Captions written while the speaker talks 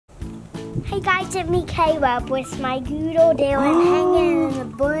Hey guys, it's me Caleb with my Doodle Dylan hanging in the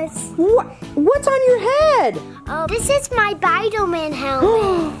bush. What's on your head? This is my Spider-Man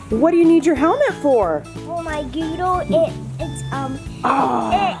helmet. What do you need your helmet for? For my Doodle, it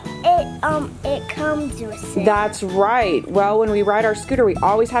comes with it. That's right. Well, when we ride our scooter, we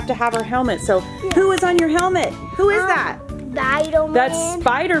always have to have our helmet. So, who is on your helmet? Who is that? Spider-Man. That's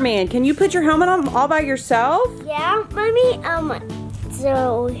Spider-Man. Can you put your helmet on all by yourself? Yeah, let me,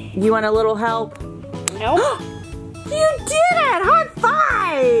 so. You want a little help? Nope. You did it! High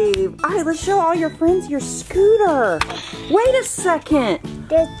five! All right, let's show all your friends your scooter. Wait a second.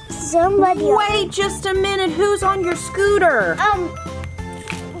 There's somebody. Wait just a minute. Who's on your scooter?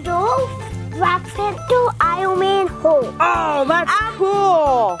 Dolph, Black Panther, Iron Man, Hulk. Oh, that's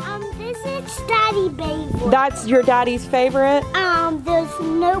cool. This is Daddy Baby. That's your daddy's favorite? There's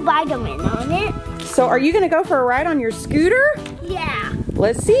no Spider-Man on it. So are you gonna go for a ride on your scooter? Yeah.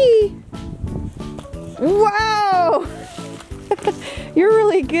 Let's see. Whoa! You're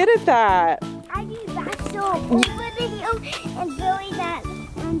really good at that. I do that so over the hill and Billy that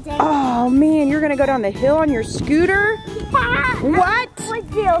down. Oh man, you're gonna go down the hill on your scooter? Yeah. What? What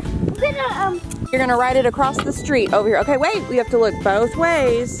deal? You're gonna ride it across the street over here. Okay, wait, we have to look both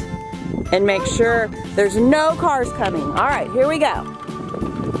ways and make sure there's no cars coming. All right, here we go.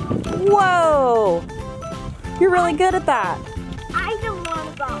 Whoa! You're really good at that. I don't want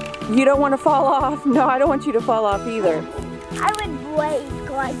to fall. You don't want to fall off? No, I don't want you to fall off either. I would wait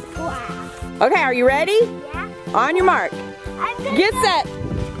like flat. Okay, are you ready? Yeah. On your mark. Get set.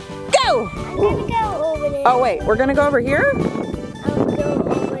 Go! I'm gonna go over there. Oh wait, we're gonna go over here? I'll go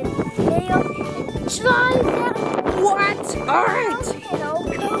over there and try that. What? All right. And I'll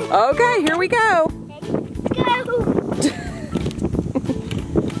go. Okay, here we go. Go.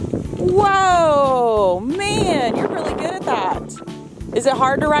 Whoa, man, you're really good at that. Is it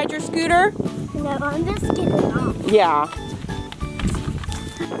hard to ride your scooter? No, I'm just getting off. Yeah.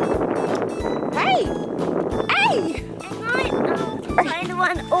 Hey! Hey! I'm not trying to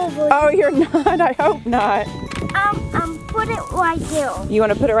run over. Oh, you're not? I hope not. Put it right here. You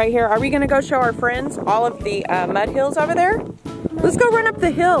want to put it right here? Are we going to go show our friends all of the mud hills over there? Let's go run up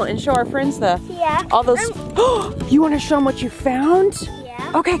the hill and show our friends all those. You want to show them what you found?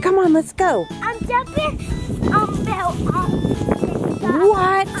 Yeah. Okay, come on, let's go. I'm jumping.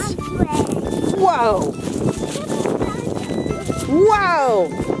 What? Whoa. Whoa.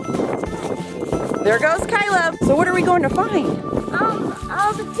 There goes Caleb. So what are we going to find?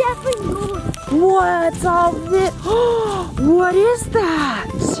 Definitely. What's all this? What is that?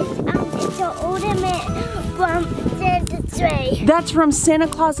 It's an ornament from Santa's sleigh. That's from Santa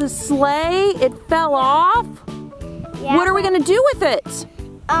Claus's sleigh? It fell off? Yeah. What are we gonna do with it?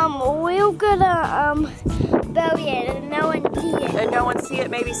 We're gonna bury it and no one see it. And no one see it?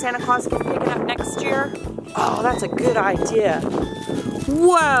 Maybe Santa Claus can pick it up next year? Oh, that's a good idea.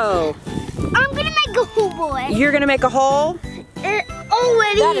 Whoa! I'm gonna make a hole boy. You're gonna make a hole?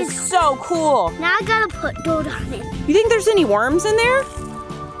 That is so cool. Now I gotta put dirt on it. You think there's any worms in there?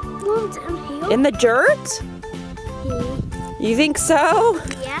 Worms in here? In the dirt? Yeah. You think so?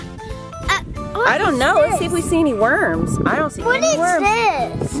 Yeah. I don't know. Let's see if we see any worms. I don't see any worms. What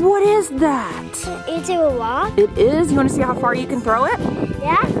is this? What is that? Is it a rock? It is. You want to see how far you can throw it?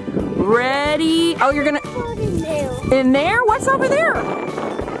 Yeah. Ready? Oh, you're gonna. Put it in there. In there? What's over there?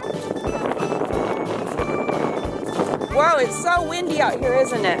 Whoa, it's so windy out here,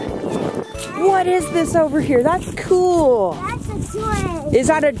 isn't it? What is this over here? That's cool. That's a drain. Is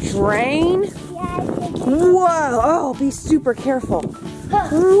that a drain? Yeah, it's a drain. Whoa, oh, be super careful.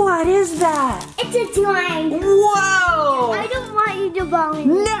 What is that? It's a drain. Whoa! I don't want you to fall in.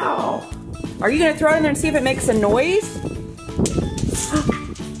 No! Are you gonna throw it in there and see if it makes a noise?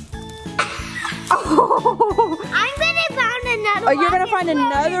 Oh! I'm gonna find another rock. You're gonna find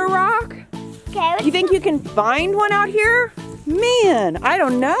another rock? Okay. You think you can find one out here? Man, I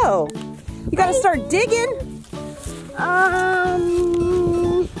don't know. You gotta start digging.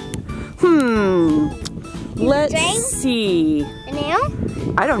 Let's see. An nail?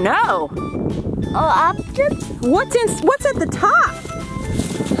 I don't know. Up to What's at the top?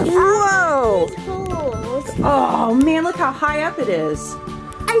 Whoa! holes. Oh man, look how high up it is.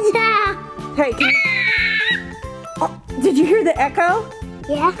 Yeah. Hey, can you... Oh, did you hear the echo?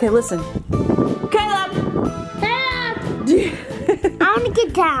 Yeah. Okay, listen. Caleb! I want to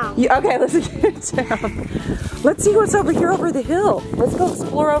get down. Okay, let's get down. Let's see what's over here over the hill. Let's go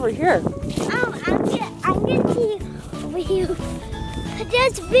explore over here. I'm gonna see over here.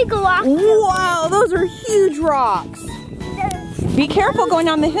 There's a big rock. Wow, those are huge rocks. Be careful going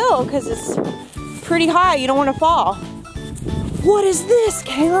down the hill because it's pretty high. You don't want to fall. What is this,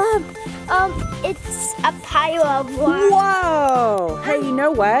 Caleb? It's a pile of water. Whoa! Hey, you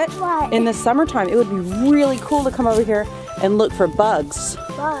know what? What? In the summertime, it would be really cool to come over here and look for bugs.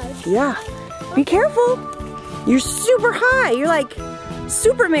 Bugs. Yeah. Be careful. You're super high. You're like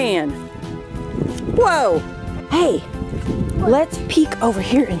Superman. Whoa. Hey, let's peek over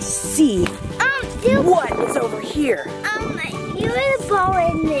here and see what is over here. You have a ball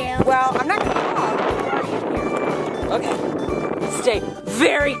in there. Well, I'm not gonna Okay. Stay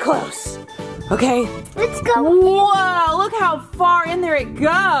very close. Okay? Let's go. Whoa, look how far in there it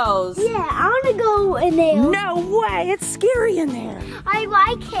goes. Yeah, I want to go in there. No way, it's scary in there. I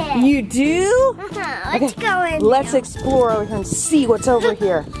like it. You do? Let's go in Let's there. explore over here and see what's over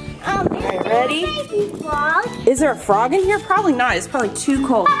here. Okay, ready? Baby frog. Is there a frog in here? Probably not. It's probably too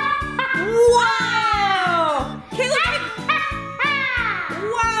cold. Wow! Caleb,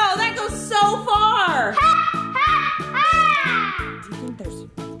 wow, that goes so far. Do you think there's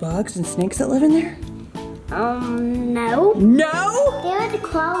bugs and snakes that live in there? No. No? They would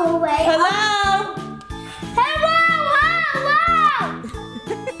crawl away. Hello?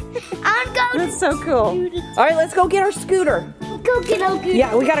 I'm going. That's so cool. All right, let's go get our scooter. Go get our scooter.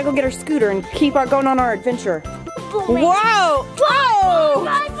 Yeah, we gotta go get our scooter and keep on going on our adventure. Boy. Wow! Oh!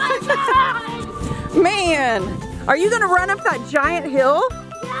 Bye. Man, are you gonna run up that giant hill?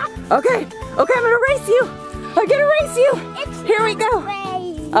 Yeah. Okay, I'm gonna race you. I'm gonna race you. Here we go.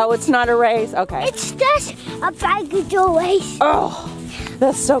 Race. Oh, it's not a race. Okay. It's just a bicycle race. Oh,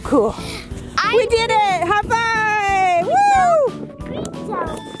 that's so cool. We did it. High five! Woo!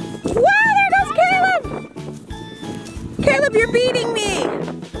 Whoa, there goes Caleb. Caleb, you're beating me.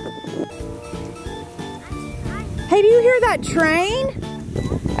 Hey, do you hear that train?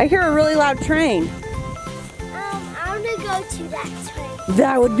 I hear a really loud train. I want to go to that train.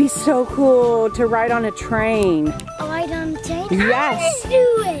 That would be so cool to ride on a train. Ride on a train? Yes. I want to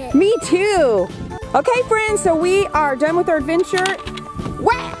do it. Me too. Okay, friends, so we are done with our adventure.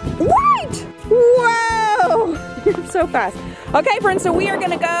 Wait! Whoa! You're so fast. Okay, friends, so we are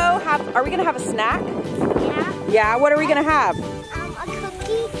gonna go are we gonna have a snack? Yeah. Yeah, what are we gonna have? A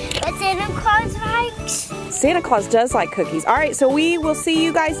cookie that Santa Claus likes. Santa Claus does like cookies. All right, so we will see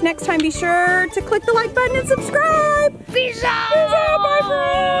you guys next time. Be sure to click the like button and subscribe. Peace out. Peace out, bye,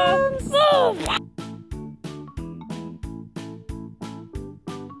 friends.